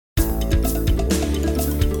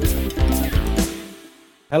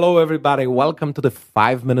Hello, everybody. Welcome to the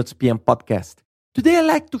 5 Minutes PM podcast. Today, I'd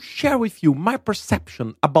like to share with you my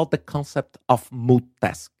perception about the concept of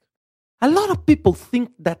multitask. A lot of people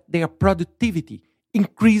think that their productivity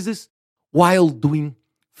increases while doing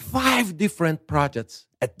 5 different projects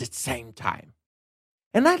at the same time.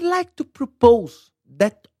 And I'd like to propose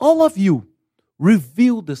that all of you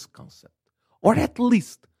review this concept, or at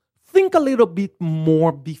least think a little bit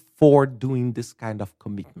more before doing this kind of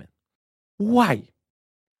commitment. Why?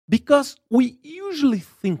 Because we usually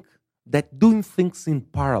think that doing things in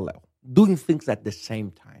parallel, doing things at the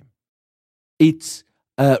same time, it's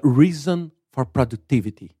a reason for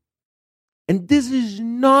productivity. And this is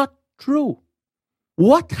not true.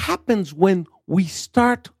 What happens when we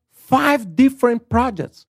start 5 different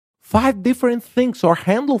projects, 5 different things, or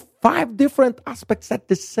handle 5 different aspects at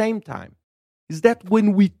the same time, is that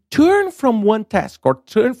when we turn from one task or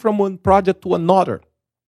turn from one project to another,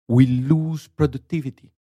 we lose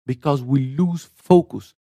productivity because we lose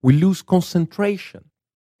focus, we lose concentration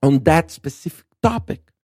on that specific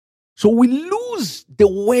topic. So we lose the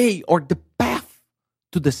way or the path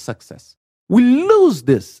to the success. We lose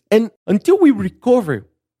this. And until we recover,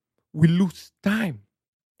 we lose time.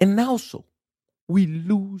 And also, we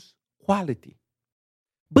lose quality.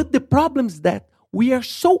 But the problem is that we are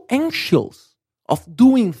so anxious of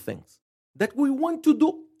doing things that we want to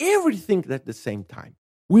do everything at the same time.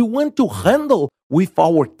 We want to handle with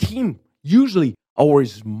our team, usually our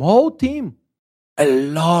small team, a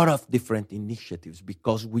lot of different initiatives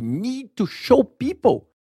because we need to show people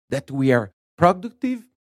that we are productive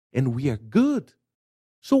and we are good.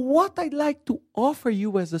 So what I'd like to offer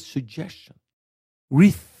you as a suggestion,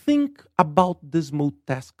 rethink about this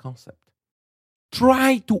multitask concept.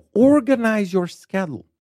 Try to organize your schedule,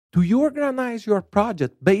 to organize your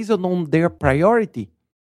project based on their priority,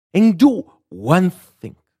 and do one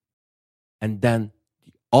thing and then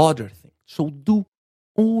the other thing. So do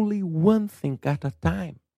only one thing at a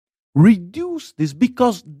time. Reduce this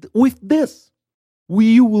because with this,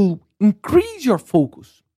 you will increase your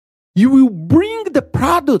focus. You will bring the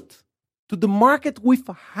product to the market with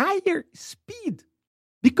a higher speed.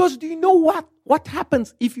 Because do you know what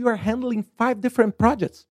happens if you are handling 5 different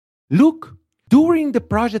projects? Look, during the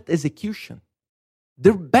project execution,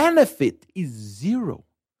 the benefit is 0.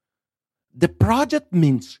 The project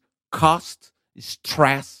means cost,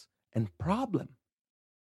 stress, and problem.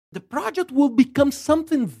 The project will become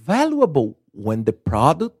something valuable when the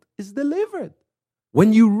product is delivered,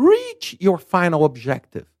 when you reach your final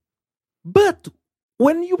objective. But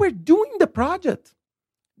when you are doing the project,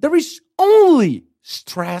 there is only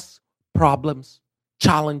stress, problems,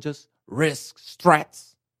 challenges, risks,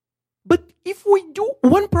 threats. But if we do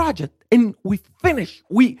one project and we finish,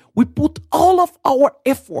 we put all of our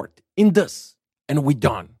effort in this and we're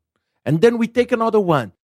done. And then we take another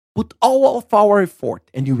one, put all of our effort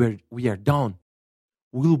and we are done.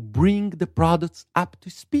 We'll bring the products up to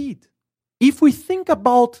speed. If we think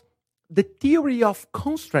about the theory of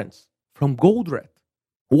constraints from Goldratt,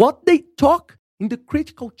 what they talk in the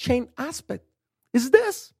critical chain aspect is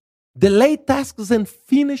this: delay tasks and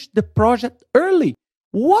finish the project early.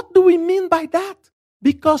 What do we mean by that?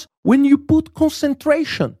 Because when you put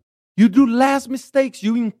concentration, you do less mistakes,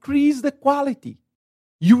 you increase the quality,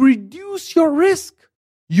 you reduce your risk,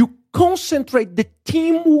 you concentrate the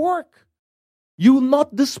teamwork, you will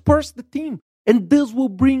not disperse the team, and this will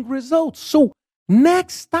bring results. So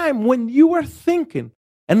next time when you are thinking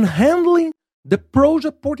and handling the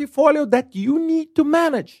project portfolio that you need to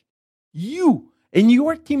manage, you and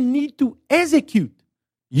your team need to execute.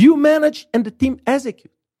 You manage and the team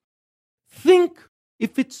execute. Think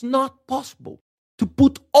if it's not possible to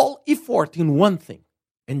put all effort in one thing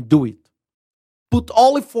and do it. Put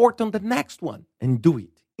all effort on the next one and do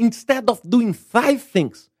it, instead of doing 5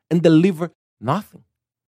 things and deliver nothing.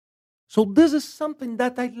 So this is something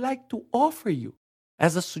that I'd like to offer you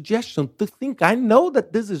as a suggestion to think. I know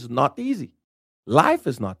that this is not easy. Life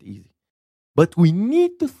is not easy. But we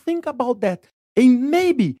need to think about that. And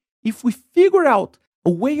maybe if we figure out a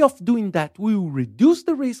way of doing that, we will reduce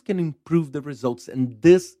the risk and improve the results. And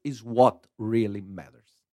this is what really matters.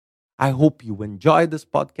 I hope you enjoyed this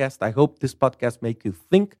podcast. I hope this podcast make you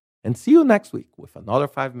think. And see you next week with another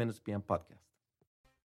 5 Minutes PM podcast.